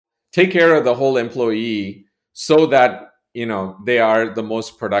take care of the whole employee so that, they are the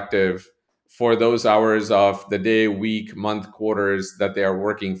most productive for those hours of the day, week, month, quarters that they are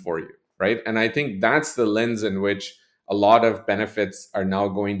working for you, right? And I think that's the lens in which a lot of benefits are now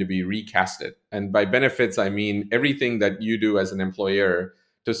going to be recasted. And by benefits, I mean everything that you do as an employer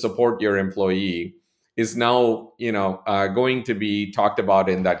to support your employee is now, going to be talked about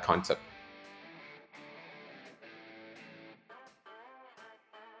in that concept.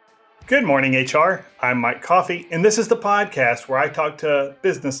 Good morning, HR. I'm Mike Coffey, and this is the podcast where I talk to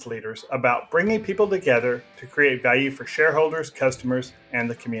business leaders about bringing people together to create value for shareholders, customers, and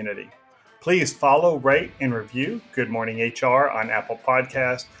the community. Please follow, rate, and review Good Morning HR on Apple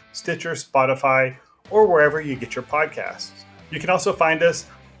Podcasts, Stitcher, Spotify, or wherever you get your podcasts. You can also find us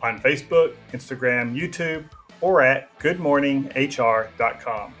on Facebook, Instagram, YouTube, or at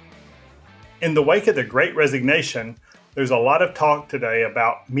goodmorninghr.com. In the wake of the Great Resignation, there's a lot of talk today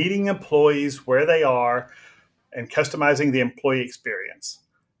about meeting employees where they are and customizing the employee experience.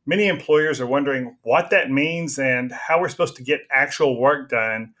 Many employers are wondering what that means and how we're supposed to get actual work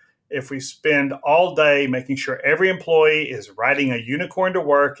done if we spend all day making sure every employee is riding a unicorn to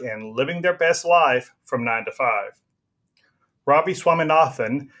work and living their best life from 9 to 5. Ravi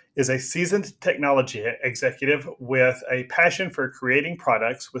Swaminathan is a seasoned technology executive with a passion for creating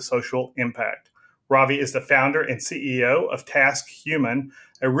products with social impact. Ravi is the founder and CEO of TaskHuman,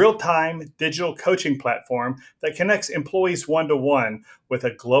 a real-time digital coaching platform that connects employees one-to-one with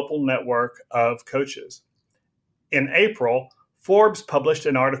a global network of coaches. In April, Forbes published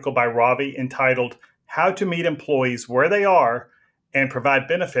an article by Ravi entitled How to Meet Employees Where They Are and Provide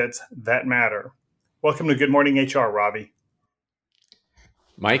Benefits That Matter. Welcome to Good Morning HR, Ravi.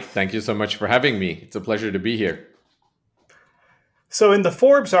 Mike, thank you so much for having me. It's a pleasure to be here. So in the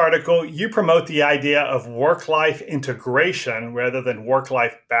Forbes article, you promote the idea of work-life integration rather than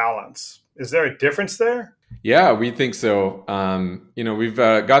work-life balance. Is there a difference there? Yeah, we think so. We've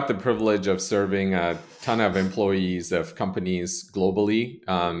got the privilege of serving a ton of employees of companies globally,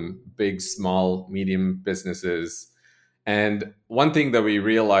 big, small, medium businesses. And one thing that we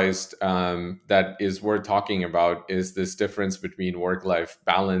realized that is worth talking about is this difference between work-life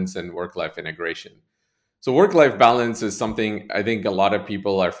balance and work-life integration. So work-life balance is something I think a lot of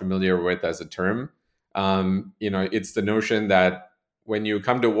people are familiar with as a term. It's the notion that when you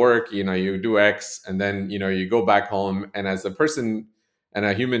come to work, you do X and then, you go back home. And as a person and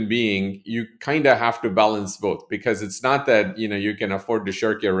a human being, you kind of have to balance both because it's not that, you can afford to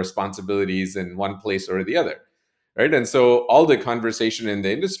shirk your responsibilities in one place or the other. Right. And so all the conversation in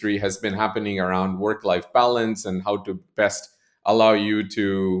the industry has been happening around work-life balance and how to best allow you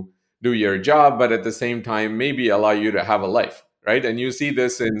to do your job, but at the same time, maybe allow you to have a life, right? And you see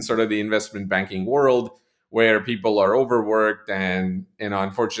this in sort of the investment banking world where people are overworked and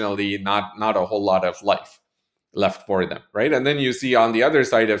unfortunately not a whole lot of life left for them, right? And then you see on the other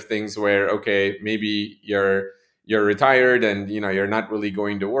side of things where, okay, maybe you're retired and you're not really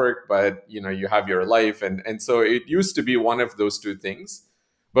going to work, but you have your life. And so it used to be one of those two things.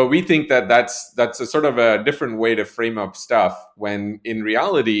 But we think that that's a sort of a different way to frame up stuff when in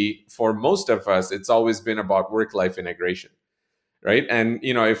reality, for most of us, it's always been about work-life integration, right? And,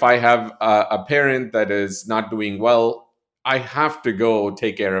 if I have a parent that is not doing well, I have to go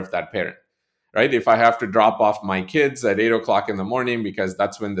take care of that parent, right? If I have to drop off my kids at 8 o'clock in the morning because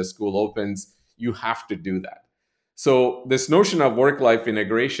that's when the school opens, you have to do that. So this notion of work-life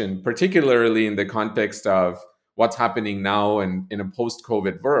integration, particularly in the context of what's happening now and in a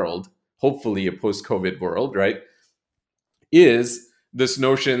post-COVID world, hopefully a post-COVID world, right, is this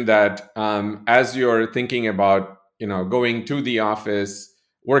notion that as you're thinking about, going to the office,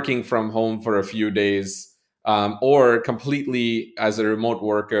 working from home for a few days, or completely as a remote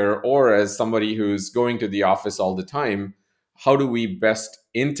worker or as somebody who's going to the office all the time, how do we best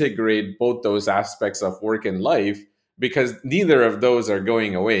integrate both those aspects of work and life? Because neither of those are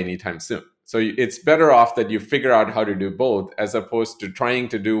going away anytime soon. So it's better off that you figure out how to do both as opposed to trying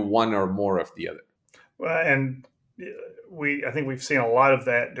to do one or more of the other. Well, and I think we've seen a lot of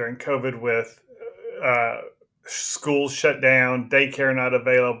that during COVID with schools shut down, daycare not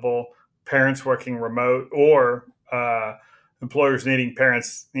available, parents working remote, or employers needing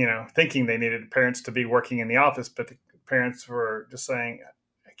parents, thinking they needed parents to be working in the office, but the parents were just saying,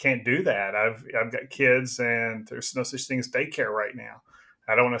 I can't do that. I've got kids and there's no such thing as daycare right now.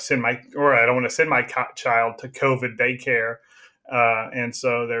 I don't want to send my child to COVID daycare. And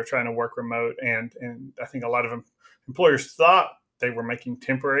so they're trying to work remote. And I think a lot of employers thought they were making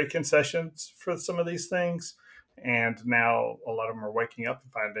temporary concessions for some of these things. And now a lot of them are waking up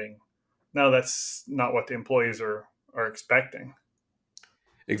and finding, no, that's not what the employees are expecting.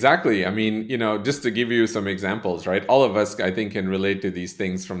 Exactly. I mean, just to give you some examples, right? All of us, I think, can relate to these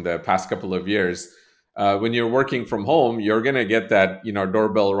things from the past couple of years. When you're working from home, you're going to get that,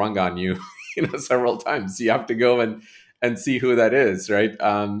 doorbell rung on you, several times. You have to go and see who that is, right?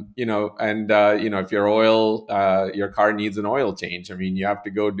 If your car needs an oil change, I mean, you have to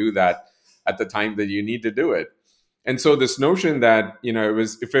go do that at the time that you need to do it. And so this notion that,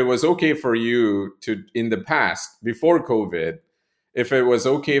 if it was okay for you to, in the past, before COVID, if it was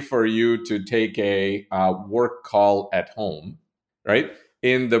okay for you to take a work call at home, right?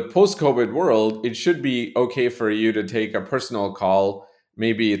 In the post-COVID world, it should be okay for you to take a personal call.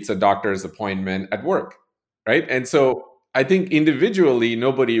 Maybe it's a doctor's appointment at work, right? And so I think individually,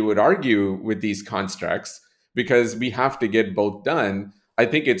 nobody would argue with these constructs because we have to get both done. I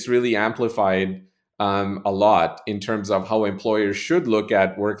think it's really amplified a lot in terms of how employers should look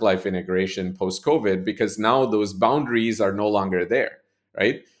at work-life integration post-COVID, because now those boundaries are no longer there,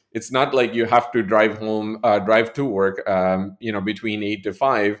 right? It's not like you have to drive to work, between 8 to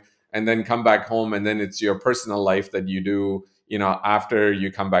 5, and then come back home, and then it's your personal life that you do, after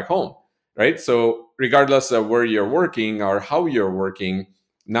you come back home, right? So regardless of where you're working or how you're working,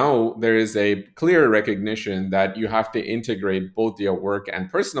 now there is a clear recognition that you have to integrate both your work and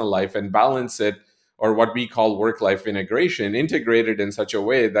personal life and balance it, or what we call work-life integration, integrated in such a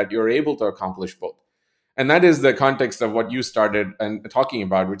way that you're able to accomplish both. And that is the context of what you started and talking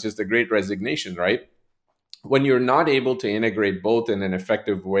about, which is the Great Resignation, right? When you're not able to integrate both in an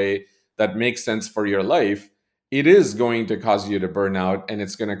effective way that makes sense for your life, it is going to cause you to burn out, and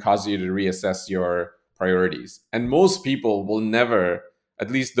it's going to cause you to reassess your priorities. And most people will never,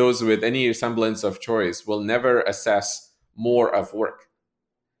 at least those with any semblance of choice, will never assess more of work.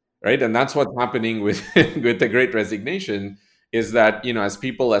 Right. And that's what's happening with with the Great Resignation, is that, as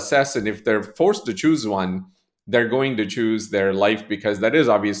people assess, and if they're forced to choose one, they're going to choose their life, because that is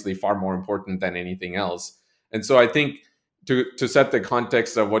obviously far more important than anything else. And so I think to set the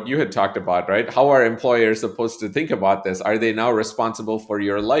context of what you had talked about, right? How are employers supposed to think about this? Are they now responsible for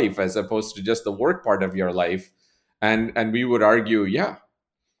your life as opposed to just the work part of your life? And we would argue, yeah,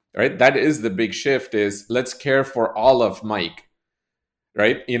 right. That is the big shift, is let's care for all of Mike.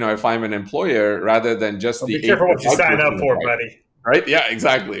 Right? If I'm an employer, rather than just be careful what you sign up for, buddy. Right? Yeah,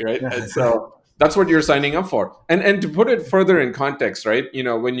 exactly. Right. And so that's what you're signing up for. And to put it further in context, right?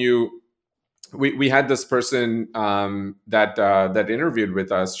 When we had this person that interviewed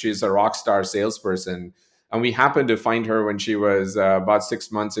with us. She's a rock star salesperson, and we happened to find her when she was about 6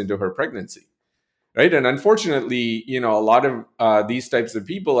 months into her pregnancy. Right. And unfortunately, a lot of these types of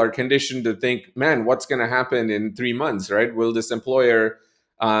people are conditioned to think, man, what's going to happen in 3 months? Right. Will this employer,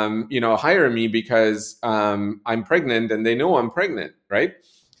 hire me because I'm pregnant and they know I'm pregnant? Right.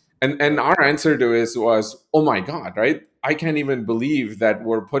 And our answer to this was, oh, my God. Right. I can't even believe that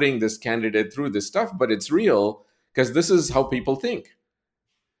we're putting this candidate through this stuff, but it's real, because this is how people think.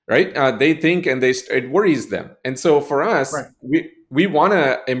 Right. They think, and it worries them. And so for us, right, we want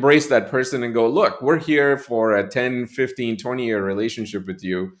to embrace that person and go, look, we're here for a 10, 15, 20-year relationship with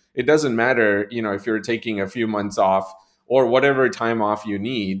you. It doesn't matter, if you're taking a few months off or whatever time off you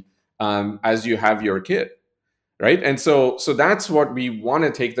need as you have your kid, right? And so that's what we want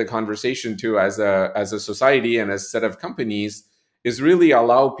to take the conversation to as a society and as a set of companies, is really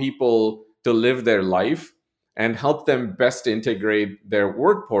allow people to live their life and help them best integrate their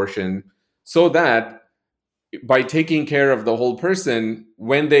work portion, so that by taking care of the whole person,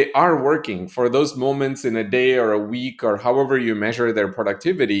 when they are working, for those moments in a day or a week or however you measure their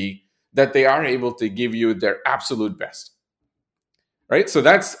productivity, that they are able to give you their absolute best. Right? So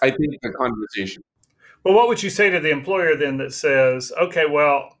that's, I think, the conversation. Well, what would you say to the employer then that says, okay,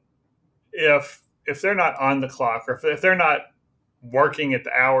 well, if they're not on the clock, or if they're not working at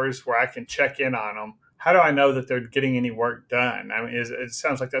the hours where I can check in on them, how do I know that they're getting any work done? I mean, it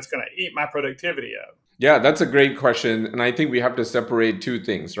sounds like that's going to eat my productivity up. Yeah, that's a great question. And I think we have to separate two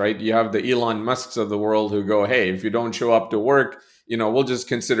things, right? You have the Elon Musks of the world who go, hey, if you don't show up to work, we'll just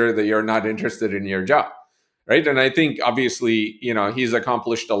consider that you're not interested in your job, right? And I think obviously, he's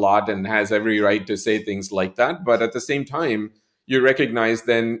accomplished a lot and has every right to say things like that. But at the same time, you recognize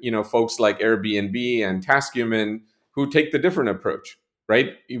then, folks like Airbnb and TaskHuman who take the different approach,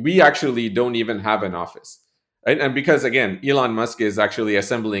 right? We actually don't even have an office. Right? And because, again, Elon Musk is actually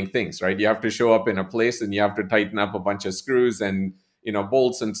assembling things, right? You have to show up in a place and you have to tighten up a bunch of screws and,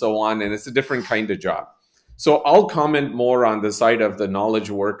 bolts and so on. And it's a different kind of job. So I'll comment more on the side of the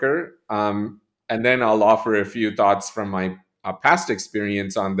knowledge worker. And then I'll offer a few thoughts from my past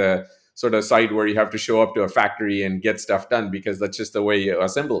experience on the sort of side where you have to show up to a factory and get stuff done, because that's just the way you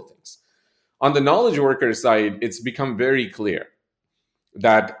assemble things. On the knowledge worker side, it's become very clear.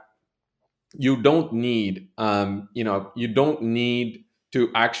 that you don't need, you don't need to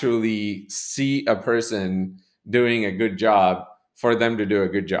actually see a person doing a good job for them to do a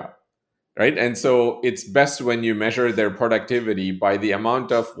good job, right? And so it's best when you measure their productivity by the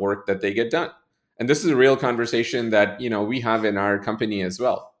amount of work that they get done. And this is a real conversation that we have in our company as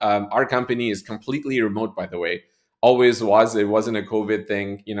well. Our company is completely remote, by the way. Always was. It wasn't a COVID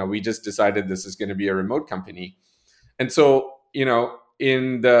thing. We just decided this is going to be a remote company. And so,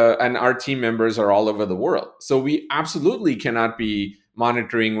 and our team members are all over the world. So we absolutely cannot be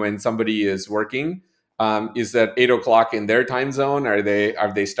monitoring when somebody is working. Is that 8 o'clock in their time zone?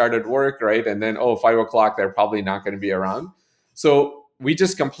 Have they started work, right? And then 5 o'clock, they're probably not going to be around. So we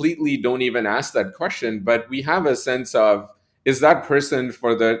just completely don't even ask that question, but we have a sense of, is that person,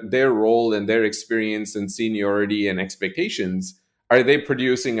 for their role and their experience and seniority and expectations, are they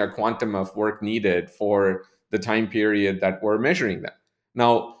producing a quantum of work needed for the time period that we're measuring them?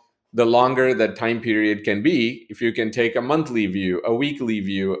 Now, the longer that time period can be, if you can take a monthly view, a weekly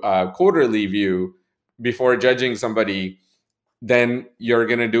view, a quarterly view before judging somebody, then you're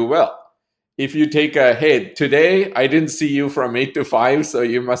going to do well. If you take a, hey, today I didn't see you from 8 to 5, so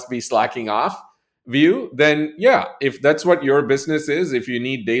you must be slacking off view, then yeah, if that's what your business is, if you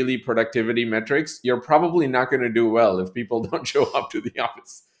need daily productivity metrics, you're probably not going to do well if people don't show up to the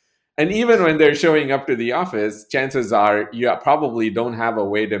office. And even when they're showing up to the office, chances are you probably don't have a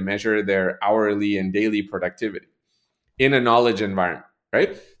way to measure their hourly and daily productivity in a knowledge environment,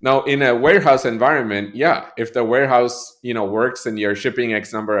 right? Now, in a warehouse environment, yeah, if the warehouse, works and you're shipping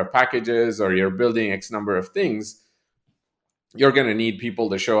X number of packages or you're building X number of things, you're going to need people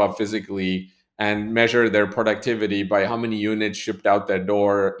to show up physically and measure their productivity by how many units shipped out that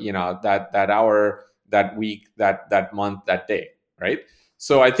door, that hour, that week, that month, that day, right?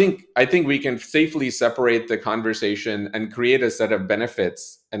 So I think we can safely separate the conversation and create a set of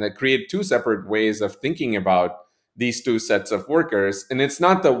benefits and create two separate ways of thinking about these two sets of workers. And it's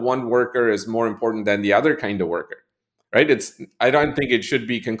not that one worker is more important than the other kind of worker, right? I don't think it should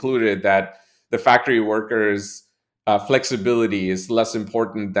be concluded that the factory workers' flexibility is less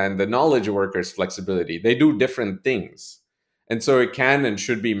important than the knowledge workers' flexibility. They do different things. And so it can and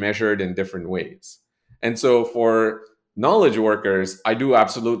should be measured in different ways. And so for knowledge workers, I do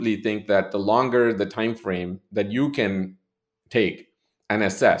absolutely think that the longer the time frame that you can take and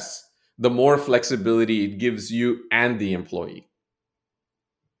assess, the more flexibility it gives you and the employee,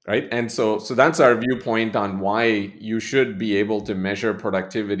 right? And so that's our viewpoint on why you should be able to measure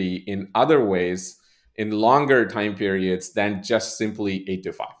productivity in other ways, in longer time periods than just simply 8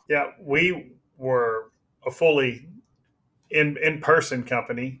 to 5. Yeah, we were a fully in-person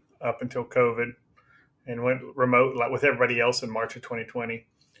company up until COVID, and went remote like with everybody else in March of 2020.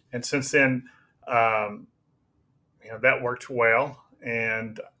 And since then, that worked well.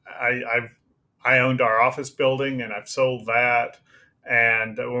 And I owned our office building, and I've sold that.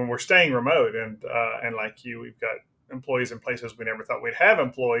 And when we're staying remote, and like you, we've got employees in places we never thought we'd have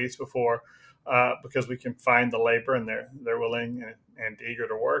employees before, because we can find the labor, and they're willing and eager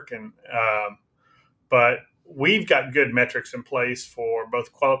to work. And but we've got good metrics in place for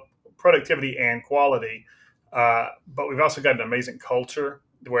both productivity and quality, but we've also got an amazing culture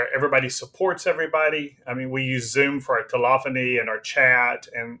where everybody supports everybody. I mean, we use Zoom for our telephony and our chat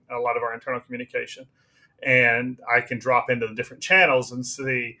and a lot of our internal communication. And I can drop into the different channels and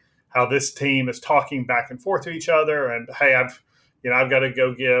see how this team is talking back and forth to each other. And hey, I've got to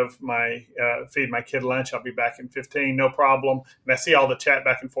go feed my kid lunch. I'll be back in 15, no problem. And I see all the chat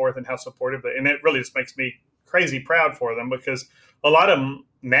back and forth and how supportive and it really just makes me crazy proud for them, because a lot of them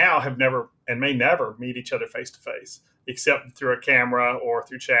now have never and may never meet each other face to face, except through a camera or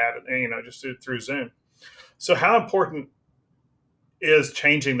through chat, just through Zoom. So how important is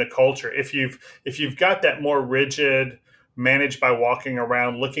changing the culture? If you've got that more rigid, managed by walking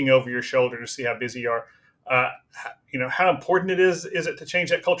around, looking over your shoulder to see how busy you are, how important is it to change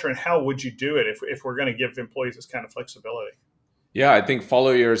that culture, and how would you do it if we're going to give employees this kind of flexibility? Yeah, I think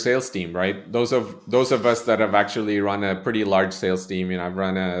follow your sales team, right? Those of us that have actually run a pretty large sales team, I've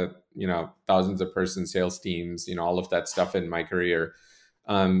run thousands of person sales teams, all of that stuff in my career.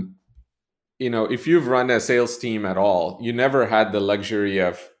 If you've run a sales team at all, you never had the luxury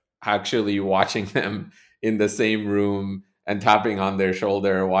of actually watching them in the same room and tapping on their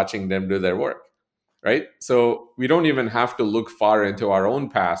shoulder, watching them do their work, right? So we don't even have to look far into our own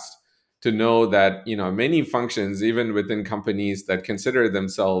past to know that, many functions, even within companies that consider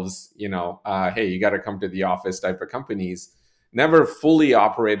themselves, hey, you got to come to the office type of companies, never fully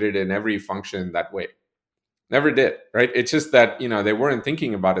operated in every function that way. Never did, right? It's just that, they weren't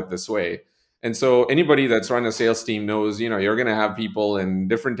thinking about it this way. And so anybody that's run a sales team knows, you're going to have people in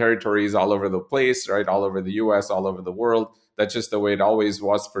different territories all over the place, right? All over the US, all over the world. That's just the way it always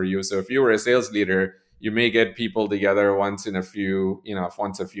was for you. So if you were a sales leader, you may get people together once a few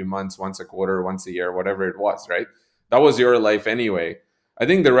months, once a quarter, once a year, whatever it was, right? That was your life anyway. I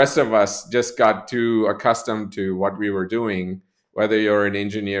think the rest of us just got too accustomed to what we were doing, whether you're in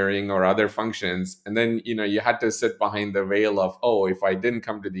engineering or other functions. And then, you had to sit behind the veil of, oh, if I didn't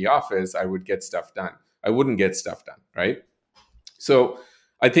come to the office, I would get stuff done. I wouldn't get stuff done, right? So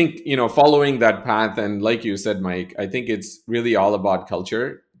I think, following that path, and like you said, Mike, I think it's really all about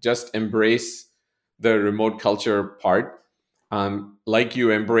culture. Just embrace the remote culture part. Like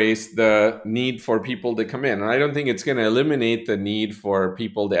you embrace the need for people to come in. And I don't think it's going to eliminate the need for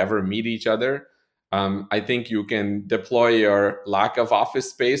people to ever meet each other. I think you can deploy your lack of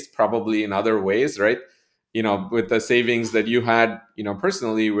office space probably in other ways, right? With the savings that you had,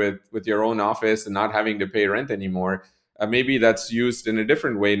 personally with your own office and not having to pay rent anymore, maybe that's used in a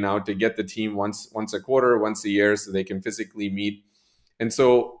different way now to get the team once a quarter, once a year, so they can physically meet. And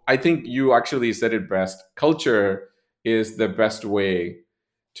so I think you actually said it best. Culture is the best way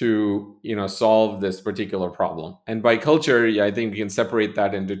to solve this particular problem. And by culture, I think we can separate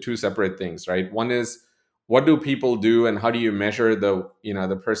that into two separate things, right? One is, what do people do and how do you measure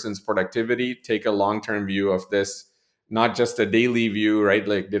the person's productivity? Take a long-term view of this, not just a daily view, right?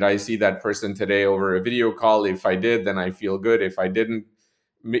 Like, did I see that person today over a video call? If I did, then I feel good. If I didn't,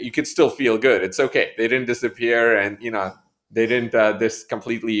 you could still feel good. It's okay. They didn't disappear, and they didn't this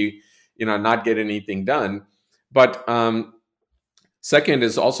completely not get anything done. But second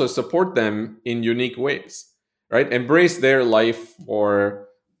is also support them in unique ways, right? Embrace their life for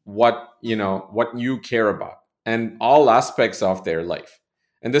what you care about and all aspects of their life.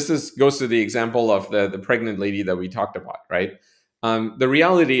 And this goes to the example of the pregnant lady that we talked about, right? The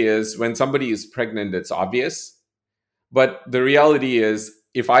reality is, when somebody is pregnant, it's obvious. But the reality is,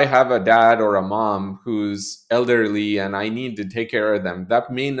 if I have a dad or a mom who's elderly and I need to take care of them,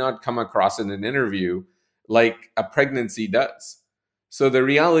 that may not come across in an interview like a pregnancy does. So the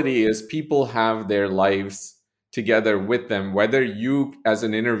reality is, people have their lives together with them, whether you as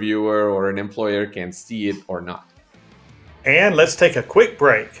an interviewer or an employer can see it or not. And let's take a quick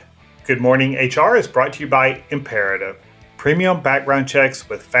break. Good Morning HR is brought to you by Imperative, premium background checks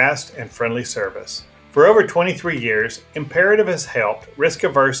with fast and friendly service. For over 23 years, Imperative has helped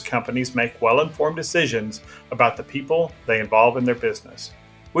risk-averse companies make well-informed decisions about the people they involve in their business.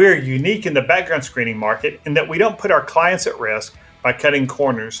 We are unique in the background screening market in that we don't put our clients at risk by cutting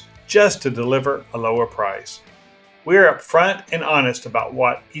corners just to deliver a lower price. We are upfront and honest about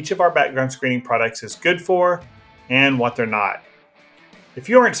what each of our background screening products is good for and what they're not. If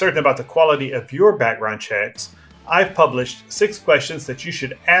you aren't certain about the quality of your background checks, I've published 6 questions that you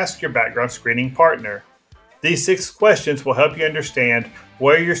should ask your background screening partner. These 6 questions will help you understand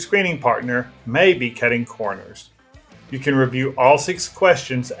where your screening partner may be cutting corners. You can review all 6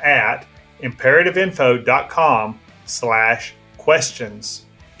 questions at imperativeinfo.com/questions.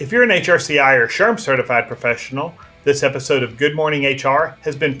 If you're an HRCI or SHRM certified professional, this episode of Good Morning HR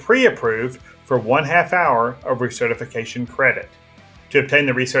has been pre-approved for 1/2 hour of recertification credit. To obtain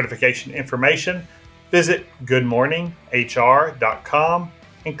the recertification information, visit goodmorninghr.com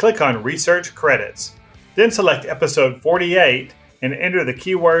and click on Research Credits. Then select episode 48 and enter the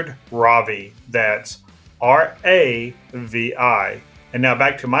keyword Ravi. That's RAVI. And now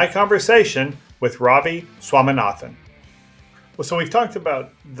back to my conversation with Ravi Swaminathan. Well, so we've talked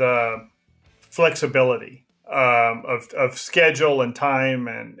about the flexibility of schedule and time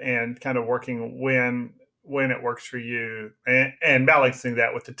and kind of working when it works for you and balancing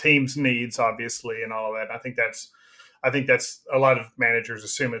that with the team's needs, obviously, and all of that. I think that's a lot of managers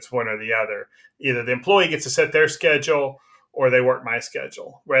assume it's one or the other. Either the employee gets to set their schedule or they work my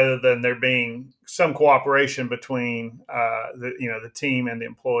schedule, rather than there being some cooperation between the team and the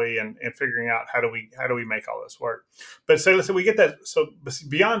employee and figuring out how do we make all this work. But so listen, we get that. So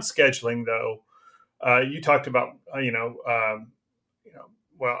beyond scheduling, though, you talked about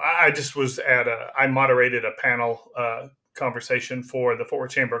well, I just was I moderated a panel conversation for the Fort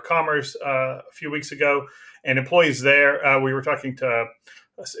Worth Chamber of Commerce a few weeks ago, and employees there, we were talking to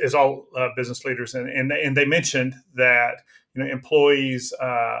is all business leaders, and they mentioned that employees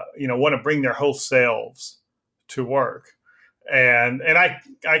want to bring their whole selves to work, and I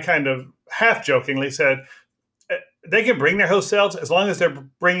kind of half jokingly said they can bring their whole selves as long as they're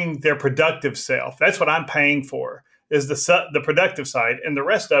bringing their productive self. That's what I'm paying for, is the productive side, and the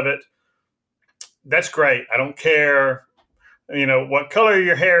rest of it, that's great. I don't care. what color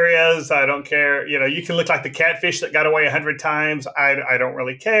your hair is. I don't care. You can look like the catfish that got away 100 times. I don't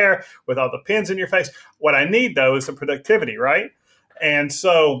really care with all the pins in your face. What I need, though, is the productivity, right? And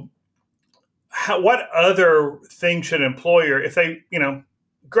so what other thing should an employer, if they,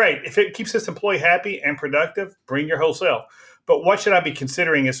 great, if it keeps this employee happy and productive, bring your whole self. But what should I be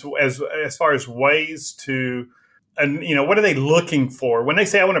considering as far as ways to, and what are they looking for when they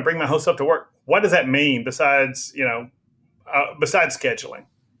say I want to bring my whole self to work? What does that mean besides scheduling?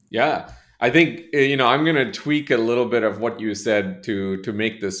 Yeah, I think I'm going to tweak a little bit of what you said to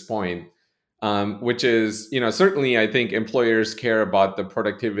make this point, which is certainly I think employers care about the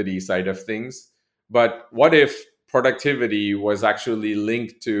productivity side of things, but what if productivity was actually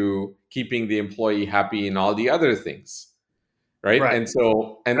linked to keeping the employee happy in all the other things? Right. Right. And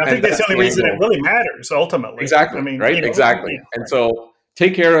so, and I think that's the only reason it really matters ultimately. Exactly. I mean, right. Exactly. And so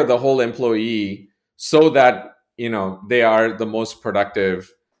take care of the whole employee so that, they are the most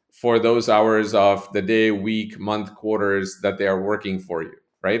productive for those hours of the day, week, month, quarters that they are working for you.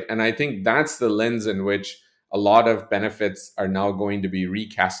 Right. And I think that's the lens in which a lot of benefits are now going to be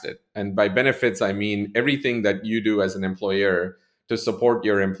recasted. And by benefits, I mean everything that you do as an employer to support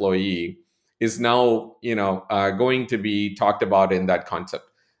your employee is now, going to be talked about in that concept.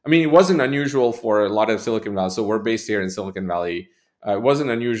 I mean, it wasn't unusual for a lot of Silicon Valley. So we're based here in Silicon Valley. It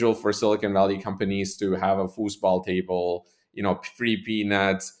wasn't unusual for Silicon Valley companies to have a foosball table, free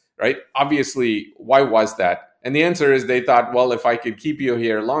peanuts, right? Obviously, why was that? And the answer is they thought, well, if I could keep you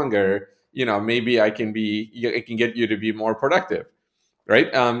here longer, maybe I can get you to be more productive.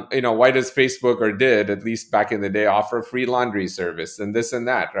 Right. Why does Facebook or did, at least back in the day, offer free laundry service and this and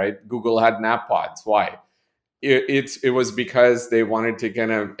that, right? Google had nap pods. Why? It was because they wanted to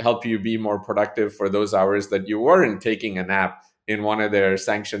kind of help you be more productive for those hours that you weren't taking a nap in one of their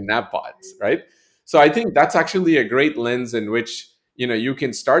sanctioned nap pods, right? So I think that's actually a great lens in which, you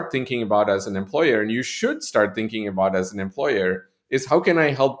can start thinking about as an employer, and you should start thinking about as an employer is how can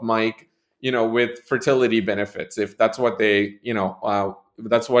I help Mike with fertility benefits, if that's what they,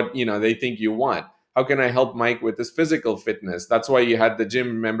 they think you want. How can I help Mike with his physical fitness? That's why you had the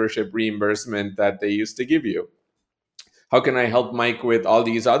gym membership reimbursement that they used to give you. How can I help Mike with all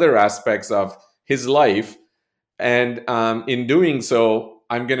these other aspects of his life? And in doing so,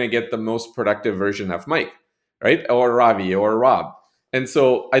 I'm going to get the most productive version of Mike, right? Or Ravi or Rob. And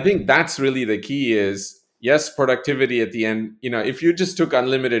so I think that's really the key is, yes, productivity at the end. If you just took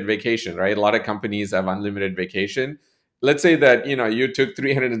unlimited vacation, right? A lot of companies have unlimited vacation. Let's say that, you took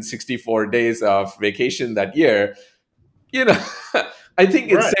 364 days of vacation that year, I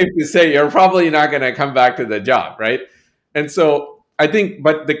think it's safe to say you're probably not going to come back to the job, right? And so I think,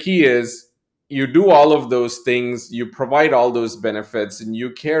 but the key is you do all of those things, you provide all those benefits, and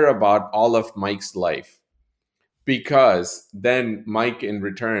you care about all of Mike's life. Because then Mike in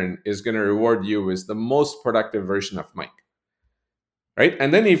return is going to reward you as the most productive version of Mike. Right?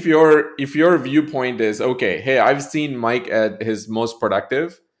 And then if your viewpoint is, okay, hey, I've seen Mike at his most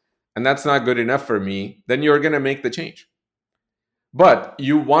productive, and that's not good enough for me, then you're going to make the change. But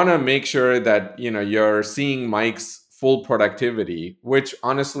you want to make sure that, you're seeing Mike's full productivity, which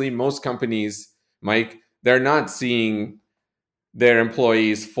honestly, most companies, Mike, they're not seeing their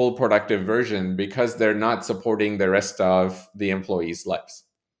employees' full productive version because they're not supporting the rest of the employees' lives.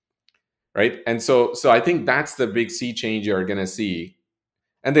 Right. And so I think that's the big sea change you're going to see.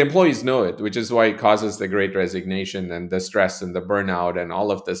 And the employees know it, which is why it causes the great resignation and the stress and the burnout and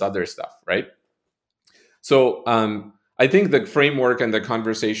all of this other stuff. Right. So I think the framework and the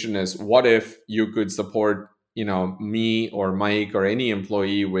conversation is, what if you could support, me or Mike or any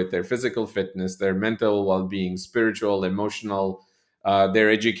employee with their physical fitness, their mental well-being, spiritual, emotional, their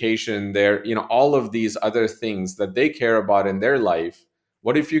education, their, all of these other things that they care about in their life.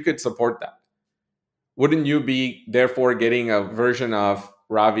 What if you could support that? Wouldn't you be therefore getting a version of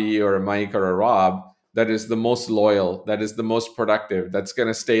Ravi or a Mike or a Rob that is the most loyal, that is the most productive, that's going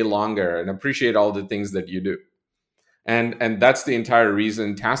to stay longer and appreciate all the things that you do? And that's the entire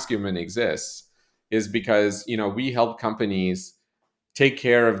reason Taskuman exists, is because, we help companies take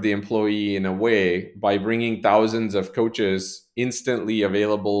care of the employee in a way by bringing thousands of coaches instantly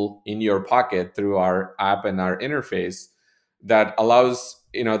available in your pocket through our app and our interface that allows,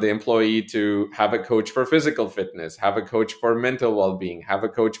 the employee to have a coach for physical fitness, have a coach for mental well-being, have a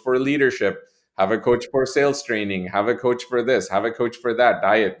coach for leadership, have a coach for sales training, have a coach for this, have a coach for that,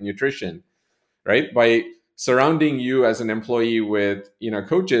 diet, nutrition, right? By surrounding you as an employee with,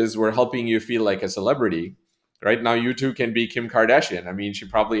 coaches, we're helping you feel like a celebrity. Right now, you too can be Kim Kardashian. I mean, she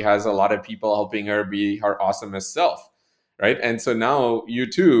probably has a lot of people helping her be her awesomest self, right? And so now you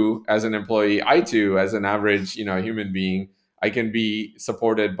too, as an employee, I too, as an average, human being, I can be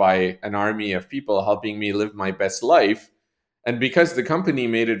supported by an army of people helping me live my best life. And because the company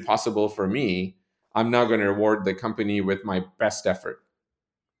made it possible for me, I'm now going to reward the company with my best effort,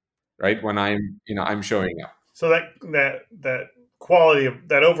 right? When I'm showing up. So that quality of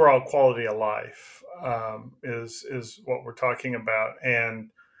that overall quality of life is what we're talking about, and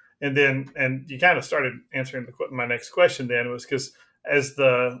you kind of started answering my next question. Then was because as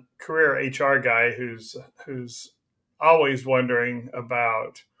the career HR guy who's always wondering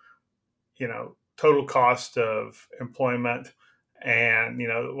about total cost of employment, and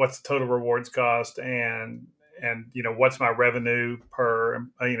what's the total rewards cost, and what's my revenue per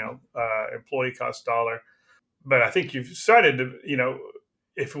employee cost dollar. But I think you've started to,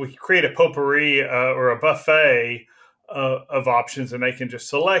 if we create a potpourri or a buffet of options and they can just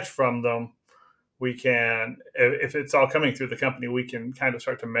select from them, we can, if it's all coming through the company, we can kind of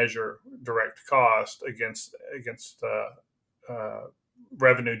start to measure direct cost against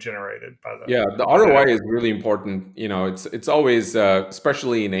revenue generated by the ROI is really important. It's always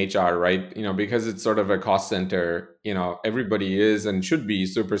especially in HR, right? Because it's sort of a cost center. Everybody is and should be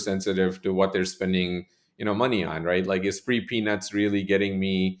super sensitive to what they're spending money on, right? Like, is free peanuts really getting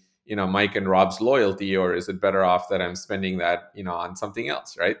me Mike and Rob's loyalty, or is it better off that I'm spending that on something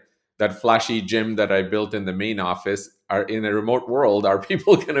else, right? That flashy gym that I built in the main office, are in a remote world, are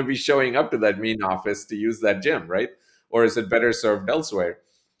people going to be showing up to that main office to use that gym, right? Or is it better served elsewhere?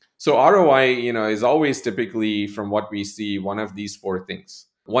 So ROI, is always typically, from what we see, one of these four things.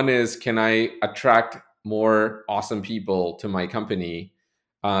 One is, can I attract more awesome people to my company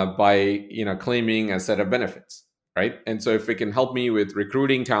by claiming a set of benefits, right? And so if it can help me with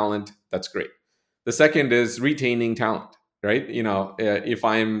recruiting talent, that's great. The second is retaining talent, right? If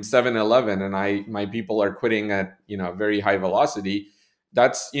I'm 7-Eleven and my people are quitting at very high velocity,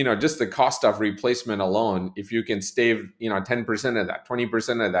 that's just the cost of replacement alone. If you can stave 10% of that,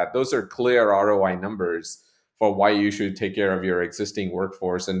 20% of that, those are clear ROI numbers for why you should take care of your existing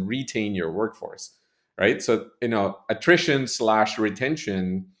workforce and retain your workforce, right? So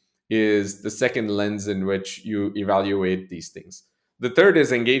attrition/retention is the second lens in which you evaluate these things. The third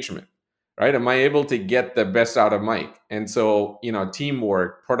is engagement, right? Am I able to get the best out of Mike? And so,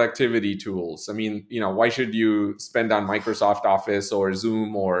 teamwork, productivity tools. I mean, why should you spend on Microsoft Office or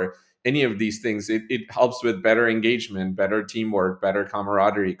Zoom or any of these things? It helps with better engagement, better teamwork, better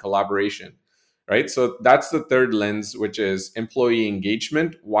camaraderie, collaboration, right? So that's the third lens, which is employee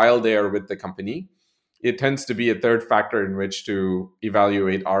engagement while they are with the company. It tends to be a third factor in which to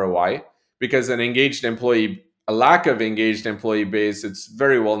evaluate ROI, because a lack of engaged employee base, it's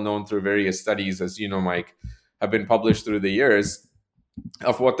very well known through various studies, as you know, Mike, have been published through the years,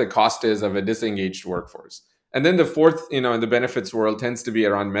 of what the cost is of a disengaged workforce. And then the fourth, in the benefits world, tends to be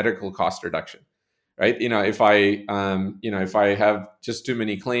around medical cost reduction, right? If I have just too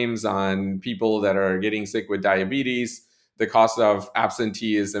many claims on people that are getting sick with diabetes, the cost of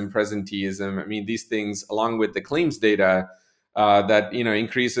absenteeism, presenteeism, I mean, these things, along with the claims data, that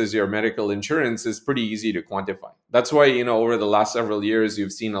increases your medical insurance, is pretty easy to quantify. That's why over the last several years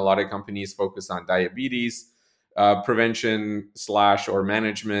you've seen a lot of companies focus on diabetes prevention or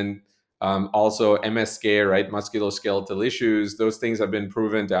management, also MSK, right, musculoskeletal issues. Those things have been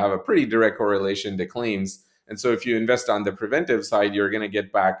proven to have a pretty direct correlation to claims. And so if you invest on the preventive side, you're going to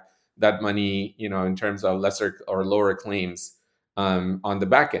get back that money in terms of lesser or lower claims on the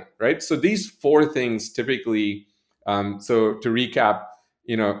back end, right? So these four things typically. So to recap,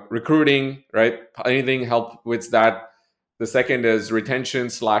 recruiting, right? Anything help with that. The second is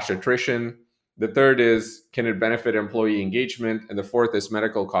retention/attrition. The third is, can it benefit employee engagement? And the fourth is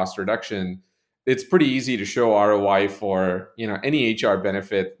medical cost reduction. It's pretty easy to show ROI for any HR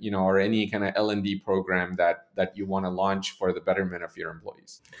benefit, or any kind of L&D program that you want to launch for the betterment of your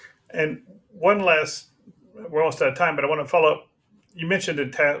employees. And one last, we're almost out of time, but I want to follow up. You mentioned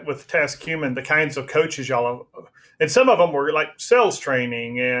with TaskHuman the kinds of coaches y'all have, and some of them were like sales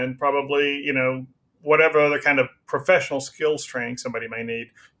training and probably whatever other kind of professional skills training somebody may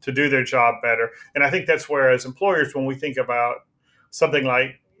need to do their job better. And I think that's where, as employers, when we think about something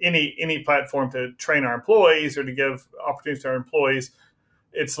like any platform to train our employees or to give opportunities to our employees,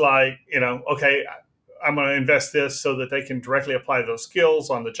 it's like okay, I'm going to invest this so that they can directly apply those skills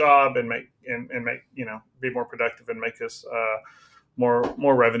on the job and make be more productive and make us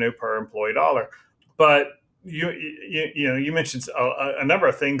more revenue per employee dollar. But you mentioned a number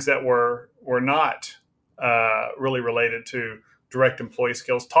of things that were not really related to direct employee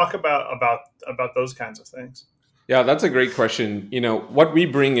skills. Talk about those kinds of things. Yeah, that's a great question. What we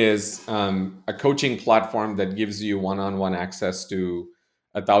bring is a coaching platform that gives you one-on-one access to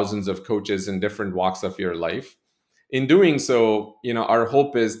thousands of coaches in different walks of your life. in doing so, our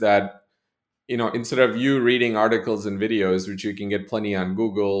hope is that, instead of you reading articles and videos, which you can get plenty on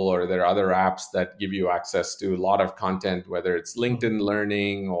Google, or there are other apps that give you access to a lot of content, whether it's LinkedIn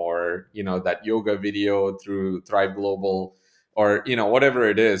Learning or, that yoga video through Thrive Global, or, whatever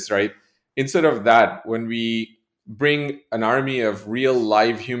it is, right? Instead of that, when we bring an army of real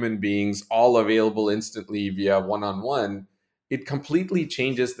live human beings all available instantly via one-on-one, it completely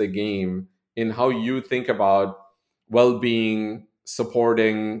changes the game in how you think about well-being,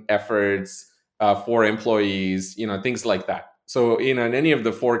 supporting efforts for employees, things like that. So, in any of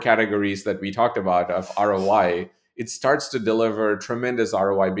the four categories that we talked about of ROI, it starts to deliver tremendous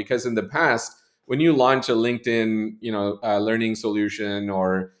ROI, because in the past, when you launch a LinkedIn, learning solution,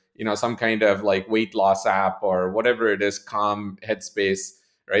 or some kind of like weight loss app or whatever it is, Calm, Headspace,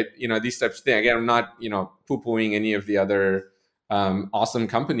 right? These types of things. Again, I'm not poo-pooing any of the other awesome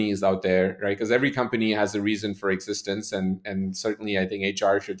companies out there, right? Because every company has a reason for existence, and certainly I think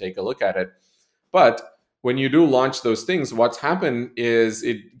HR should take a look at it. But when you do launch those things, what's happened is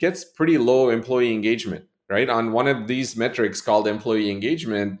it gets pretty low employee engagement, right? On one of these metrics called employee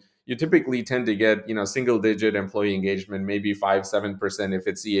engagement, you typically tend to get, single digit employee engagement, maybe 5-7% if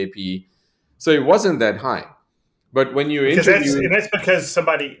it's EAP. So it wasn't that high. But when you Because introduce, that's because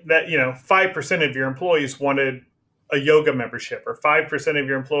somebody that 5% of your employees wanted a yoga membership, or 5% of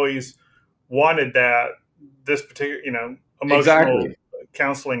your employees wanted this particular emotional exactly.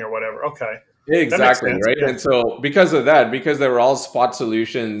 counseling or whatever. Okay, that makes Exactly, sense. right. Yeah. And so because of that, because they were all spot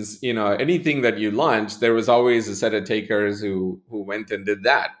solutions, anything that you launched, there was always a set of takers who went and did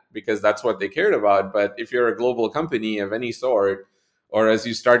that, because that's what they cared about. But if you're a global company of any sort, or as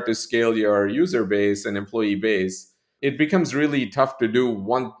you start to scale your user base and employee base, it becomes really tough to do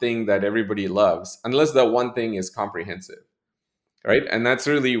one thing that everybody loves, unless that one thing is comprehensive, right? And that's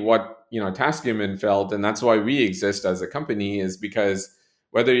really what TaskHuman felt, and that's why we exist as a company, is because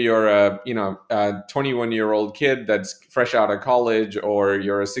whether you're a 21-year-old kid that's fresh out of college, or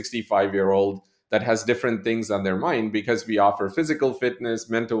you're a 65-year-old that has different things on their mind, because we offer physical fitness,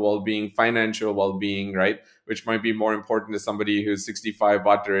 mental well-being, financial well-being, right? Which might be more important to somebody who's 65,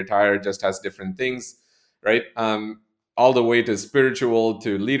 about to retire, just has different things, right? All the way to spiritual,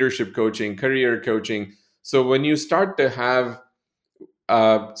 to leadership coaching, career coaching. So when you start to have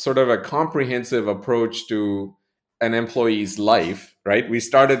sort of a comprehensive approach to an employee's life, right? We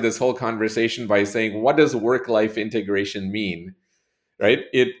started this whole conversation by saying, what does work-life integration mean, right?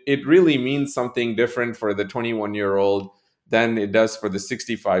 It really means something different for the 21-year-old than it does for the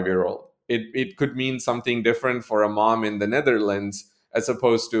 65-year-old. It could mean something different for a mom in the Netherlands as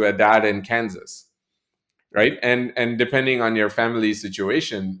opposed to a dad in Kansas, right? And depending on your family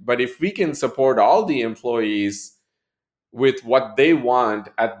situation. But if we can support all the employees with what they want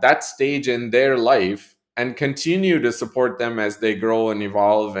at that stage in their life, and continue to support them as they grow and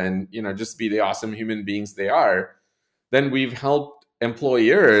evolve, and just be the awesome human beings they are, then we've helped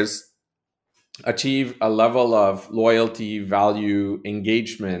employers achieve a level of loyalty, value,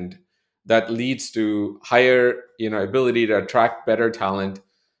 engagement that leads to higher ability to attract better talent,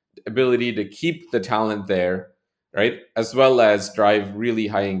 ability to keep the talent there, right? As well as drive really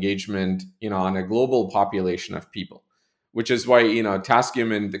high engagement on a global population of people, which is why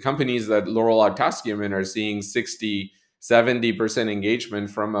TaskHuman, the companies that roll out TaskHuman, are seeing 60-70% engagement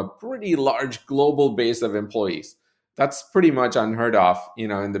from a pretty large global base of employees. That's pretty much unheard of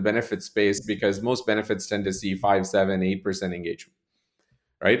in the benefit space, because most benefits tend to see 5-7-8% engagement,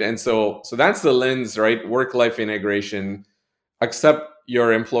 right? And so that's the lens, right? Work-life integration. Accept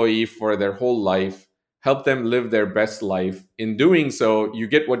your employee for their whole life, help them live their best life. In doing so, you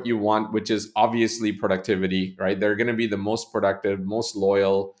get what you want, which is obviously productivity, right? They're going to be the most productive, most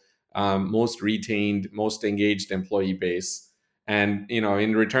loyal, most retained, most engaged employee base. And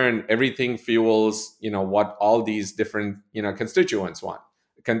in return, everything fuels what all these different constituents want.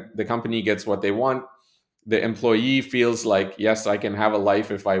 The company gets what they want. The employee feels like, yes, I can have a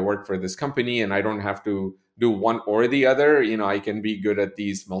life if I work for this company, and I don't have to do one or the other. I can be good at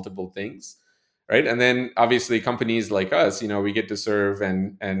these multiple things, right? And then obviously companies like us, we get to serve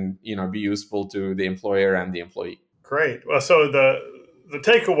and be useful to the employer and the employee. Great. Well, so the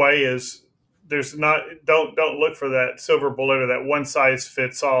takeaway is there's not don't look for that silver bullet or that one size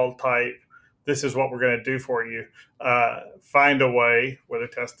fits all type. This is what we're going to do for you. Find a way, whether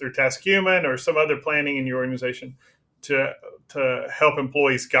through TaskHuman or some other planning in your organization, to help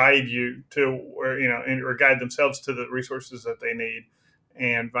employees guide you to where or guide themselves to the resources that they need,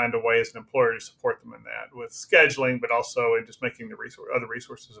 and find a way as an employer to support them in that with scheduling, but also in just making the other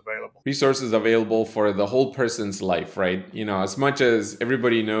resources available. Resources available for the whole person's life, right? As much as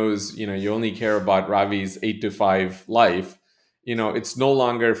everybody knows, you only care about Ravi's 8 to 5 life, it's no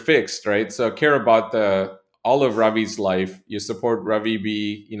longer fixed, right? So care about all of Ravi's life. You support Ravi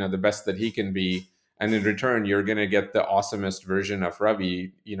be, the best that he can be. And in return, you're going to get the awesomest version of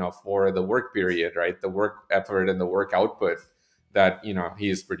Ravi, for the work period, right? The work effort and the work output that, he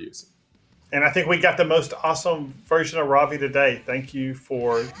is producing. And I think we got the most awesome version of Ravi today. Thank you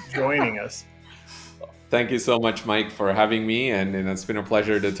for joining us. Thank you so much, Mike, for having me. And it's been a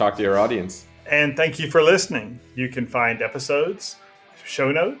pleasure to talk to your audience. And thank you for listening. You can find episodes,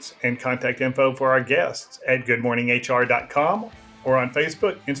 show notes, and contact info for our guests at goodmorninghr.com or on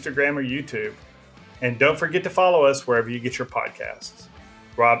Facebook, Instagram, or YouTube. And don't forget to follow us wherever you get your podcasts.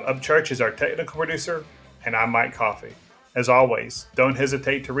 Rob Upchurch is our technical producer, and I'm Mike Coffey. As always, don't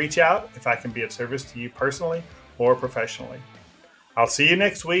hesitate to reach out if I can be of service to you personally or professionally. I'll see you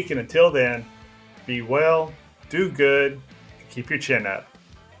next week, and until then, be well, do good, and keep your chin up.